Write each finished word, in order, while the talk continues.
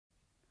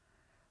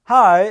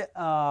Hi,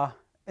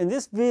 in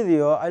this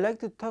video I'd like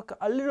to talk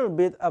a little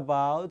bit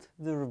about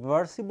the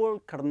reversible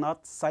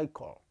Carnot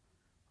cycle,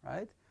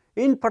 right?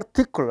 In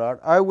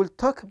particular, I will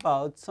talk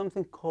about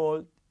something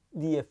called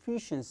the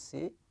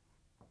efficiency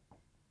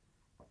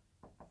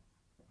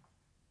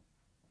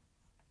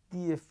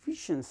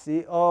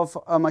of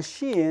a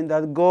machine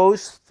that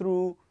goes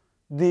through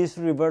this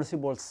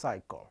reversible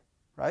cycle,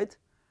 right?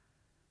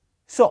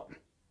 So,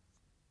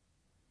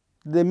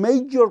 the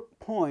major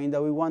point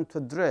that we want to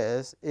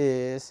address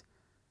is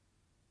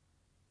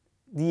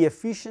the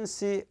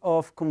efficiency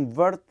of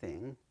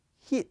converting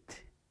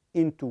heat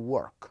into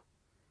work.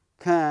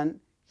 Can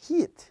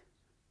heat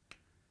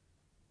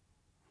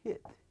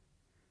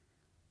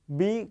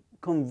be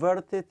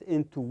converted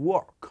into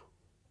work?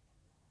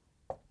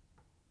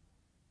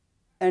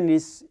 And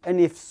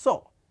if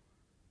so,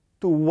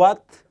 to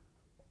what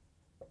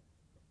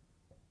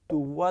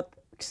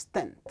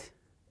extent,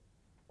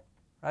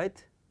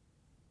 right?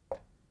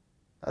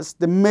 That's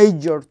the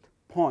major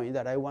point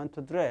that I want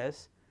to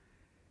address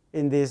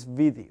in this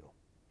video.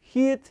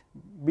 Heat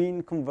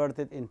being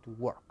converted into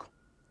work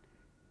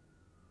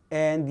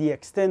and the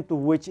extent to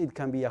which it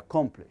can be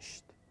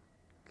accomplished.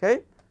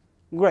 Okay?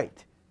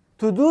 Great.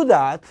 To do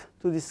that,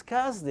 to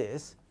discuss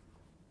this,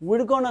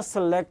 we're going to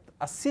select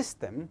a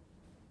system,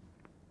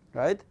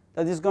 right,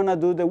 that is going to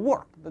do the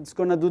work, that's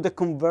going to do the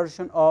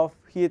conversion of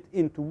heat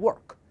into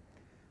work.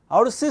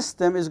 Our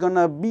system is going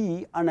to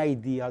be an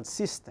ideal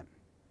system.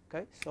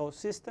 Okay, so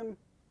system,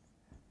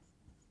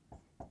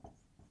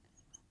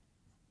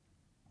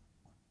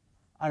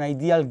 an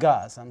ideal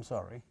gas, I'm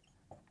sorry,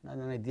 not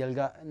an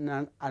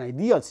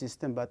ideal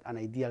system, but an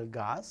ideal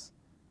gas.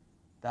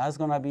 That's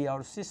going to be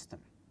our system,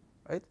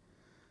 right?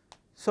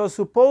 So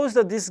suppose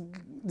that this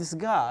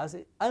gas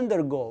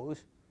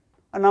undergoes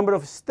a number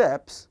of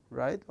steps,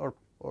 right, or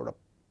a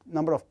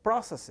number of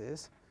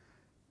processes,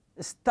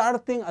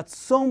 starting at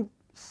some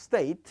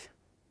state,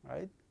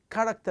 right,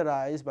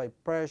 characterized by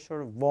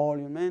pressure,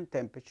 volume, and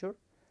temperature.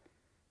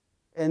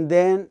 And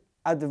then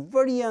at the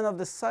very end of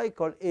the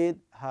cycle, it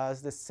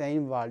has the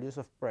same values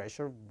of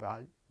pressure,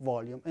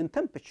 volume, and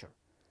temperature.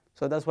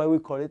 So that's why we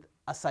call it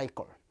a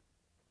cycle.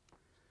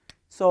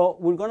 So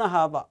we're going to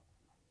have a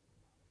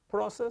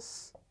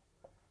process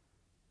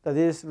that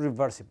is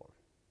reversible.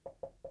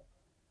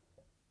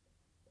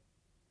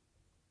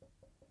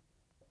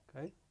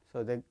 Okay?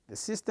 So the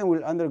system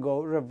will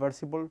undergo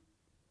reversible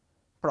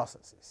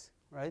processes,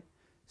 right?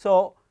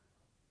 So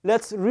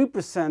let's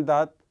represent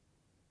that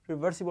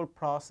reversible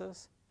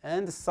process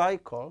and the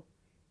cycle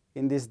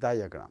in this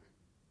diagram.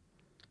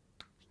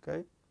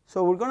 Okay?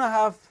 So we're going to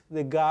have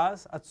the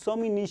gas at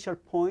some initial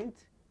point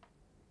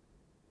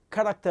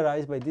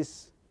characterized by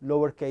this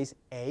lowercase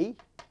a,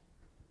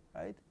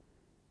 right?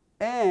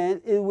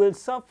 And it will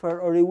suffer,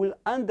 or it will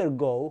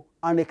undergo,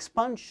 an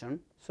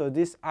expansion. So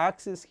this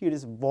axis here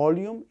is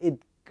volume.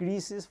 It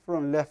increases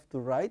from left to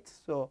right.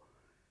 So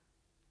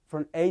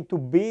from A to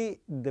B,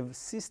 the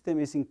system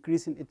is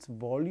increasing its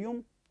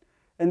volume.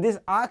 And this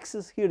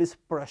axis here is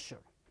pressure,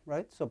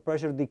 right? So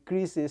pressure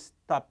decreases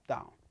top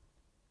down,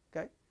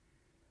 okay?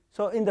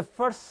 So in the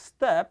first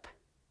step,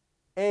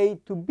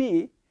 A to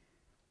B,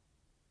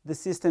 the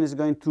system is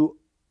going to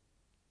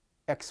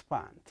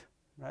expand,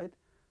 right?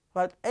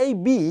 But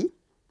AB,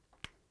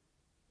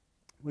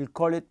 we'll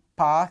call it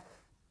path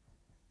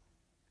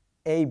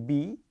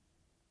AB,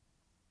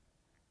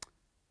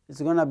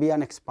 is going to be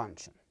an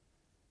expansion.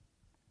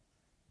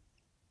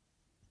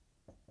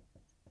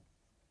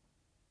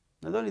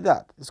 Not only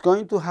that, it's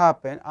going to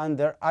happen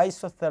under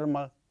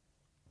isothermal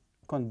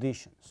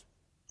conditions.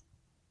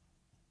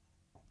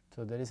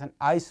 So there is an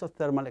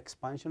isothermal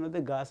expansion of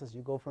the gas as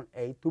you go from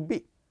A to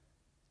B.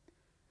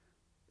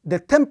 The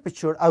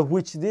temperature at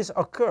which this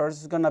occurs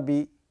is going to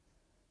be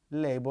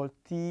labeled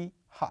T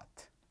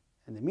hot.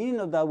 And the meaning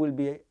of that will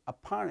be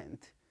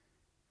apparent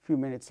a few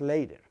minutes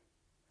later.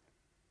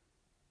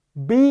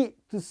 B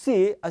to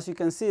C, as you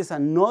can see, is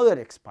another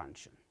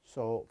expansion.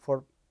 So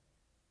for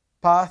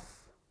path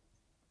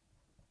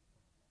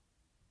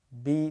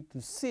B to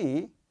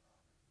C,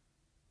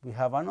 we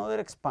have another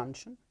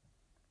expansion.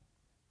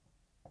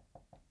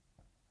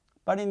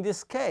 But in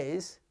this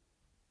case,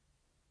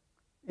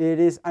 it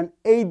is an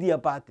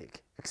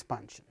adiabatic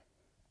expansion.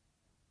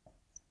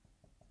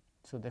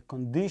 So the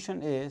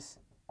condition is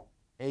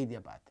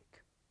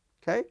adiabatic.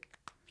 Okay?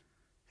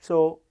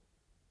 So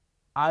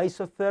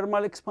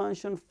isothermal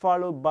expansion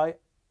followed by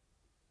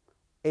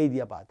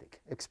adiabatic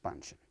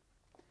expansion.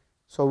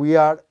 So we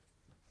are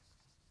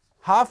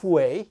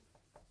halfway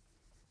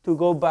to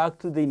go back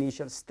to the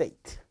initial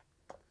state.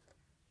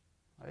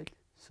 Right?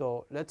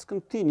 So let's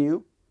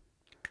continue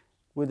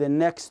with the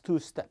next two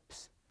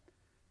steps.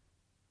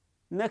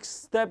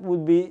 Next step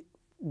would be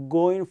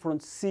going from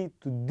C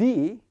to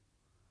D.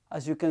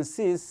 As you can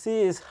see,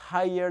 C is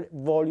higher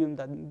volume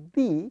than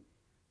D.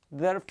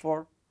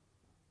 Therefore,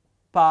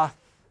 path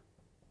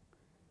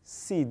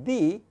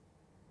CD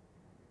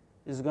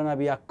is going to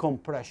be a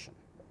compression.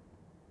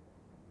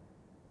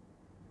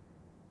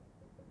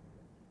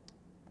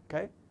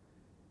 Okay?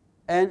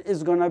 And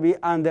it's going to be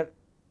under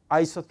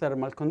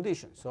isothermal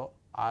conditions. So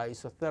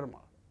isothermal.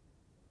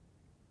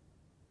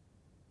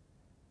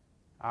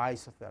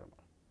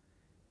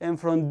 And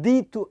from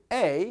D to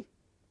A,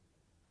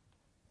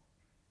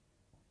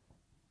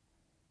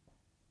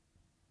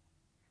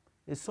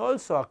 it's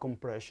also a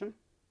compression,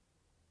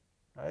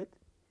 right?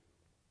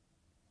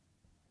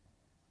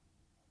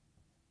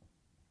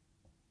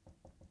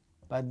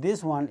 But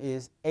this one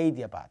is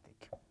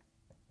adiabatic.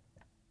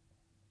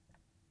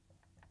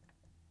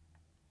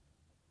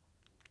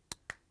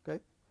 Okay?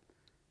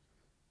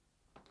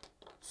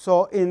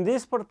 So in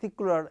this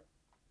particular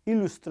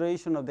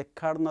illustration of the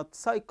Carnot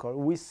cycle,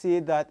 we see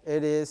that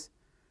it is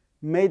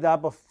made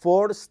up of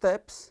 4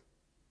 steps: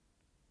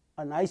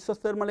 an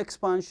isothermal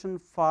expansion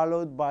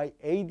followed by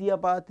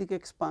adiabatic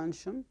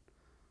expansion,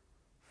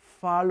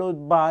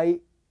 followed by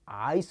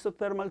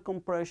isothermal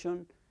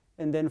compression,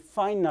 and then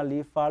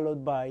finally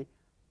followed by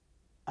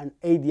an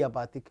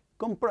adiabatic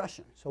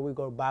compression. So we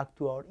go back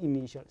to our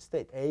initial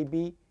state,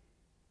 AB,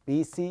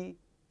 BC,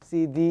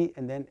 CD,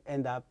 and then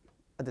end up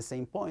at the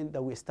same point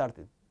that we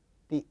started,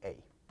 DA,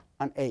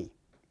 and A.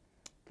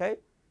 Okay?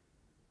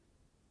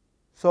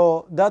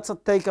 So that's a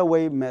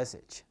takeaway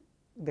message.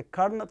 The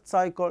Carnot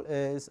cycle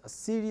is a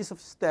series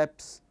of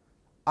steps: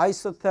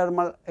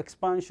 isothermal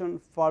expansion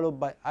followed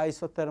by by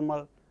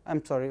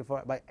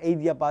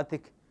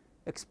adiabatic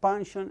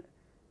expansion,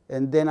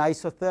 and then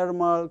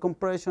isothermal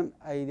compression,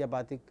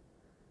 adiabatic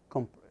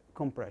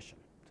compression.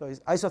 So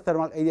it's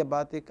isothermal,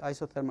 adiabatic,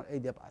 isothermal,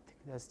 adiabatic.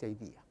 That's the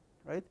idea,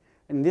 right?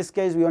 And in this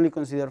case, we only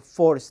consider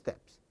 4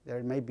 steps.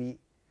 There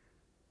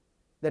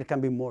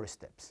can be more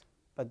steps,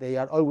 but they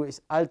are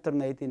always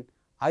alternating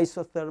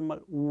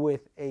isothermal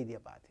with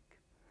adiabatic.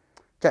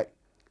 Okay,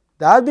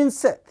 that being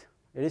said,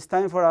 it is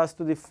time for us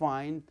to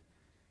define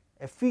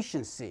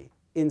efficiency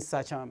in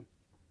such a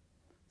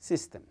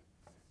system.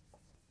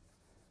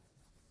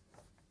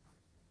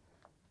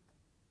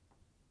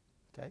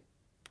 Okay.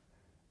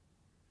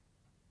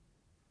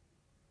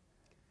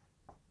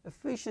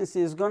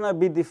 Efficiency is going to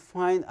be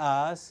defined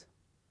as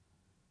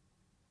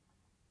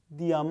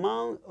the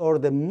amount or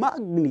the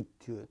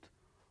magnitude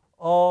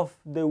of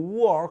the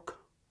work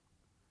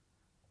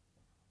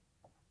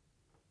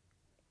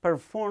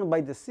performed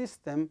by the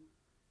system,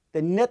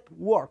 the net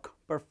work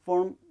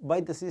performed by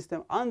the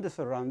system and the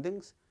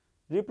surroundings,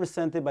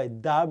 represented by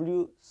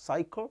W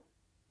cycle,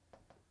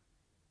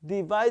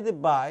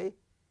 divided by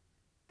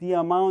the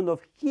amount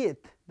of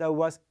heat that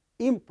was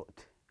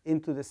input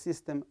into the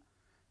system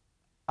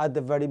at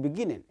the very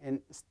beginning in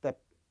step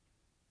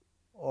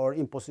or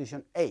in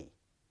position A.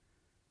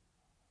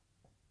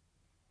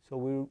 So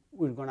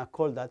we're going to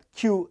call that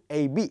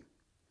QAB.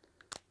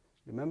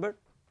 Remember,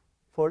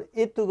 for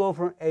it to go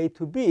from A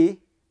to B,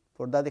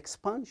 for that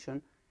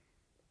expansion,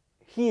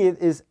 heat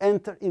is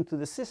entered into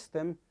the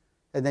system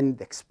and then it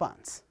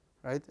expands,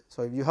 right?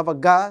 So if you have a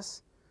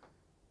gas,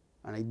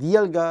 an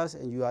ideal gas,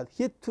 and you add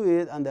heat to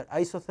it under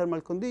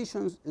isothermal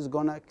conditions, it's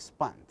going to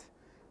expand.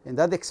 And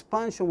that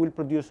expansion will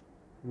produce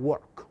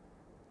work,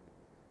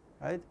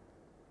 right?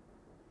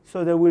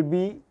 So there will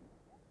be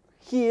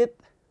heat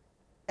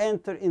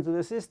enter into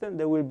the system.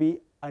 There will be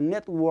a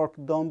net work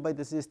done by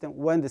the system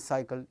when the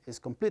cycle is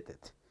completed.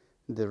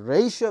 The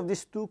ratio of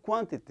these two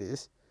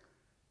quantities,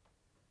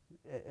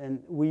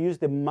 and we use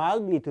the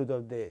magnitude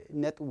of the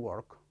net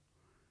work,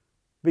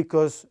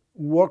 because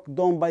work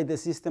done by the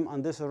system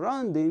and the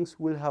surroundings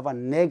will have a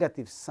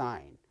negative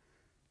sign.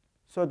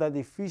 So that the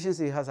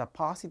efficiency has a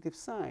positive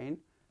sign,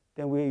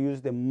 then we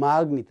use the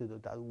magnitude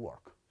of that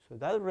work. So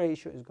that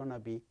ratio is going to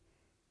be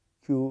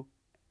Q,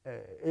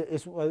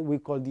 is what we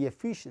call the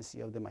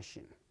efficiency of the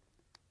machine.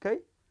 Okay?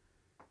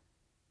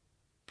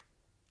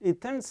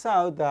 It turns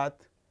out that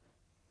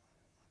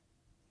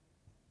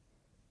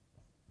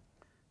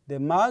the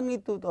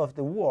magnitude of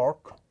the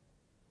work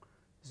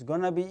is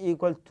going to be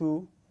equal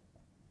to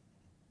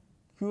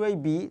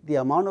QAB, the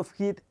amount of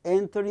heat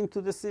entered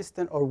into the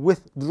system or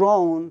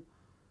withdrawn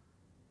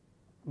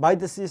by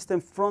the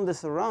system from the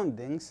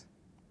surroundings,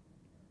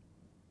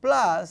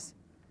 plus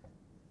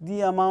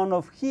the amount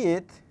of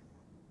heat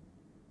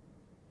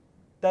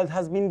that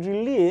has been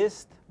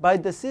released by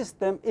the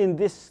system in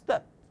this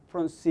step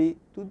from C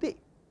to D.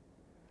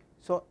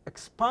 So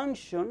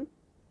expansion,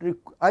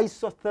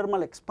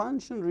 isothermal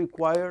expansion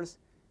requires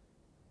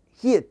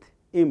heat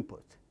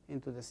input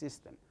into the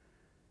system.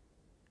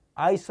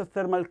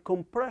 Isothermal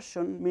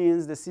compression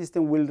means the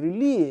system will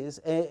release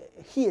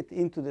heat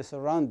into the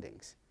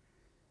surroundings.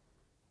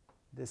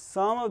 The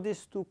sum of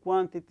these two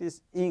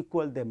quantities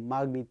equal the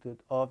magnitude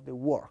of the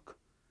work,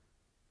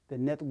 the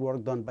net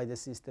work done by the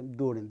system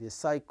during this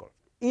cycle.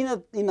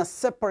 In a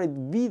separate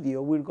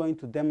video, we're going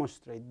to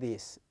demonstrate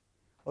this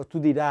or to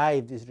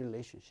derive these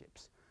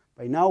relationships.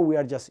 By now, we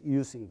are just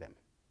using them.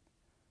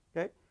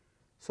 Okay?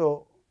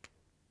 So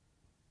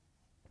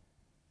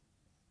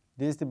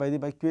this divided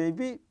by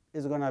QAB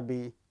is going to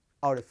be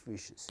our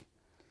efficiency.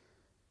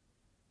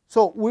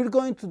 So we're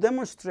going to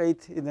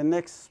demonstrate in the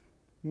next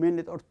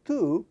minute or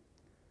two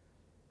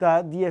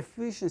that the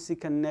efficiency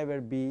can never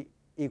be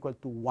equal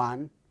to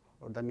 1,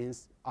 or that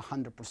means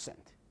 100%.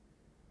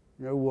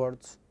 In other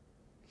words,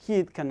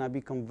 heat cannot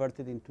be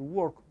converted into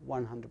work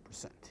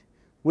 100%.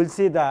 We'll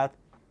see that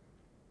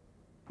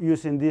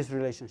using this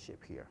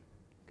relationship here.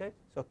 Okay?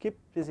 So keep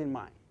this in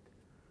mind.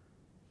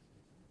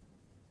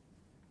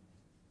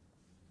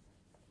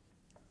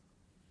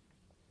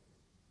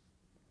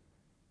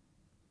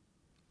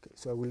 Okay,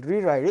 so I will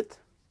rewrite it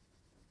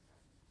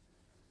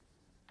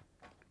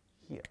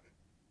here.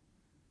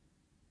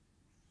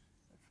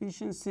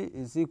 Efficiency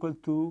is equal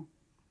to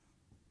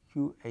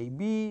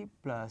QAB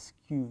plus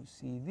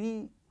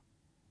QCD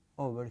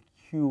over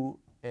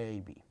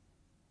QAB.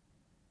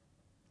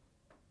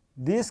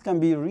 This can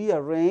be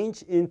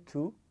rearranged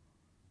into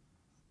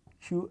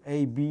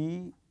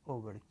QAB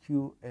over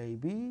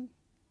QAB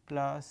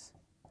plus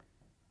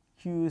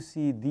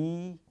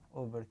QCD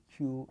over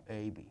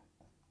QAB,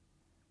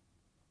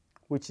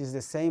 which is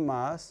the same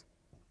as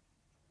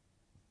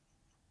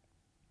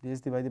this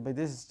divided by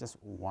this is just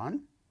 1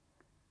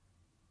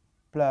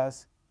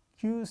 plus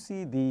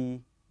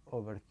QCD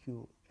over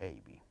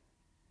QAB.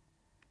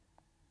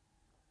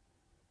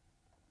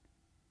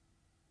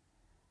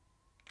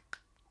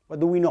 What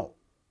do we know?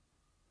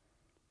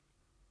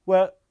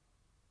 Well,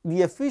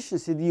 the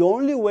efficiency, the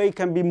only way it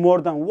can be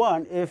more than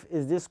 1 if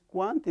this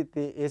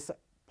quantity is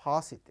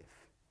positive.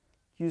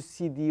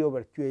 QCD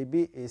over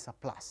QAB is a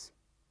plus.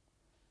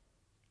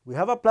 We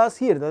have a plus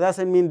here. That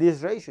doesn't mean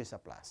this ratio is a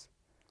plus.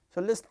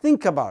 So let's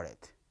think about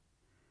it.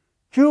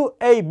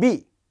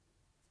 QAB,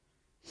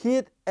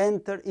 heat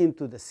entered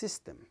into the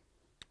system.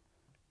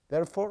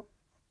 Therefore,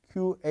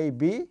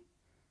 QAB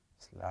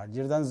is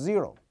larger than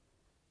 0.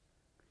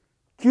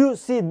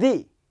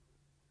 QCD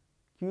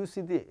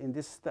in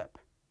this step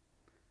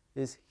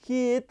is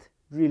heat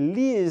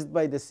released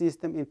by the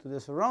system into the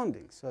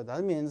surroundings. So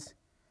that means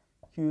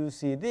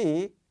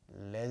QCD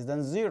less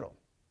than 0.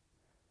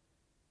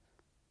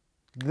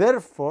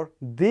 Therefore,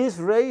 this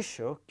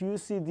ratio,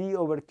 QCD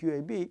over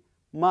QAB,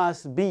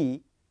 must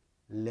be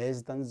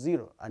less than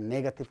 0, a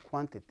negative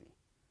quantity.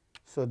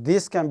 So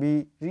this can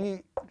be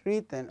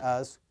rewritten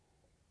as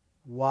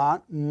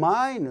 1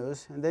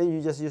 minus, and then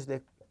you just use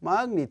the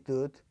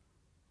magnitude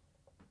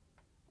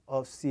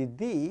of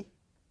CD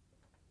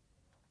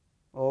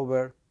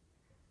over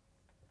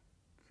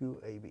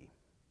QAB.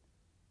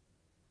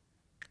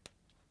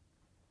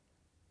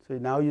 So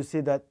now you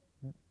see that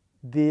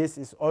this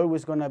is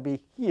always going to be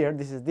here.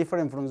 This is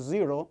different from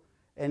 0,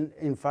 and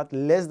in fact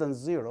less than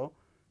 0.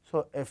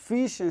 So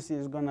efficiency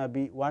is going to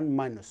be 1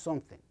 minus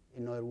something.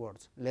 In other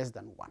words, less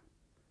than 1.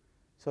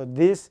 So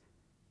this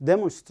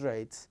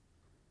demonstrates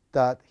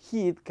that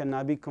heat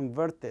cannot be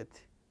converted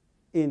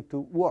into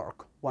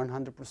work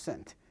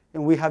 100%.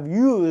 And we have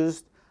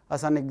used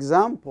as an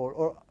example,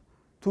 or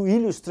to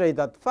illustrate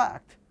that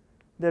fact,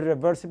 the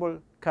reversible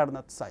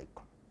Carnot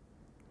cycle.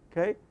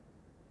 Okay?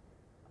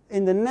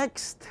 In the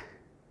next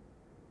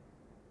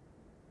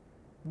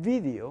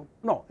video,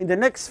 no, in the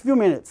next few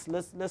minutes,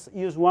 let's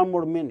use 1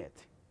 more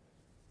minute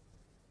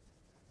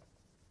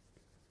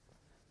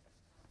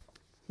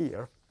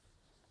here.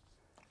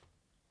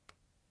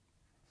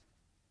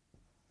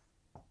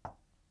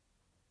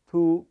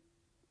 To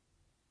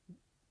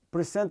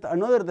present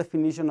another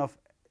definition of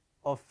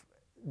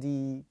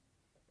the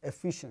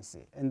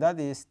efficiency, and that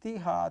is T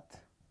hot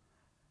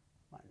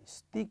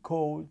minus T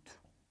cold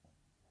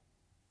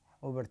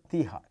over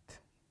T hot.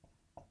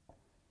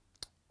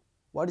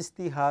 What is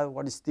T hot?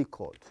 What is T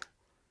cold?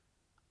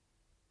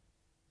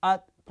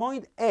 At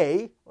point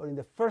A, or in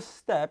the first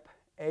step,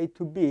 A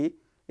to B,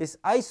 is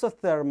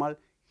isothermal.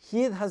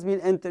 Heat has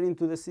been entered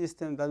into the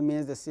system. That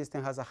means the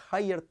system has a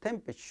higher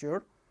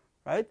temperature,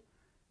 right,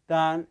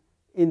 than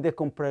in the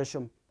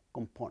compression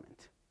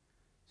component.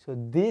 So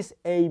this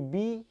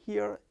AB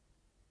here,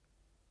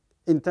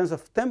 in terms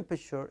of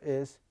temperature,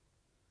 is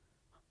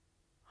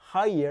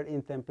higher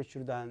in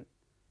temperature than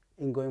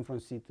in going from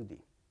C to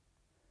D.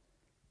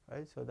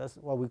 Right? So that's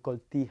what we call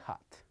T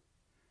hot.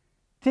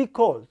 T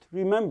cold,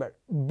 remember,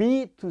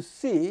 B to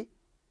C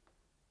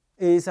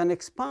is an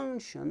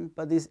expansion,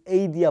 but is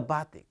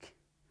adiabatic.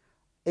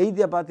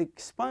 Adiabatic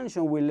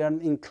expansion we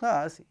learned in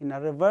class in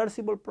a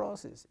reversible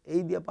process.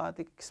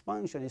 Adiabatic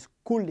expansion is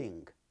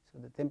cooling. So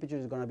the temperature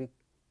is going to be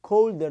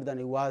colder than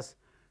it was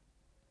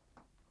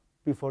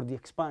before the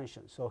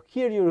expansion. So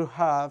here you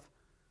have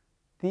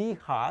T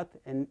hot,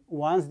 and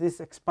once this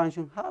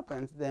expansion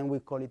happens, then we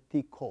call it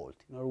T cold.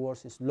 In other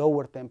words, it's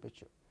lower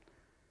temperature.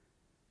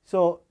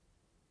 So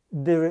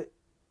the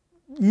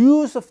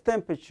use of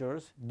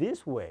temperatures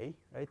this way,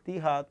 right, T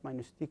hot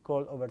minus T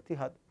cold over T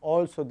hot,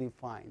 also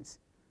defines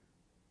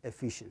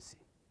efficiency,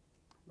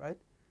 right?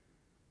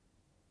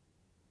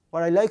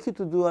 What I'd like you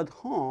to do at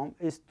home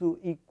is to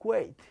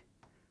equate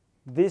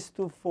these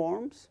two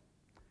forms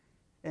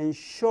and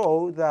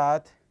show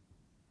that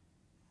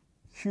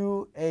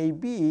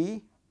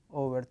QAB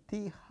over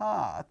T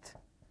hot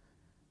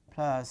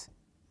plus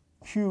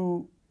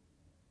QCD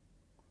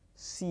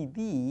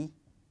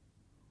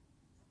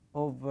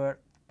over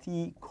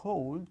T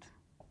cold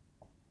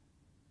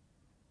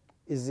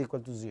is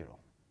equal to 0.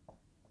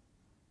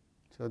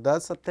 So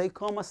that's a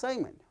take-home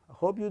assignment. I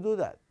hope you do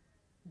that.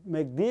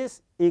 Make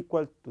this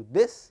equal to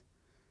this,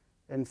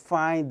 and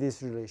find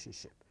this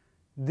relationship.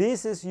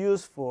 This is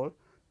useful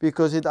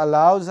because it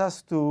allows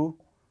us to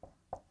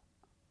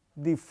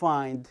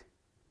define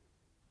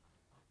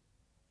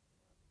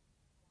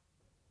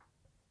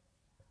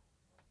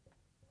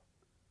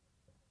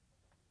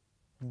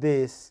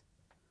this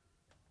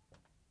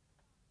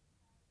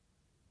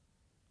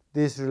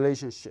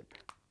relationship,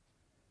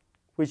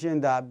 which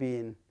end up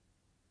being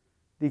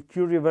the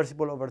Q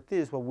reversible over T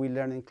is what we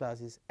learn in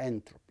class is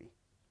entropy.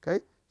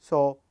 Okay?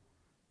 So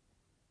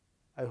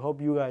I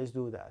hope you guys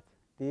do that.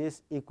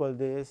 This equal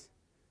this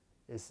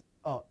is,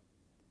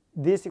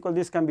 this equal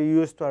this can be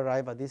used to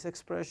arrive at this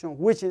expression,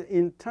 which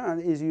in turn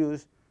is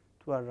used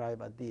to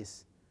arrive at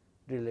this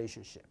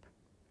relationship.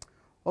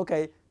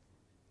 Okay,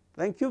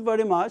 thank you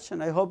very much,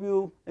 and I hope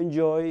you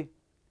enjoy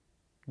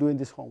doing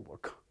this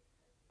homework.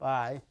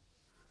 Bye.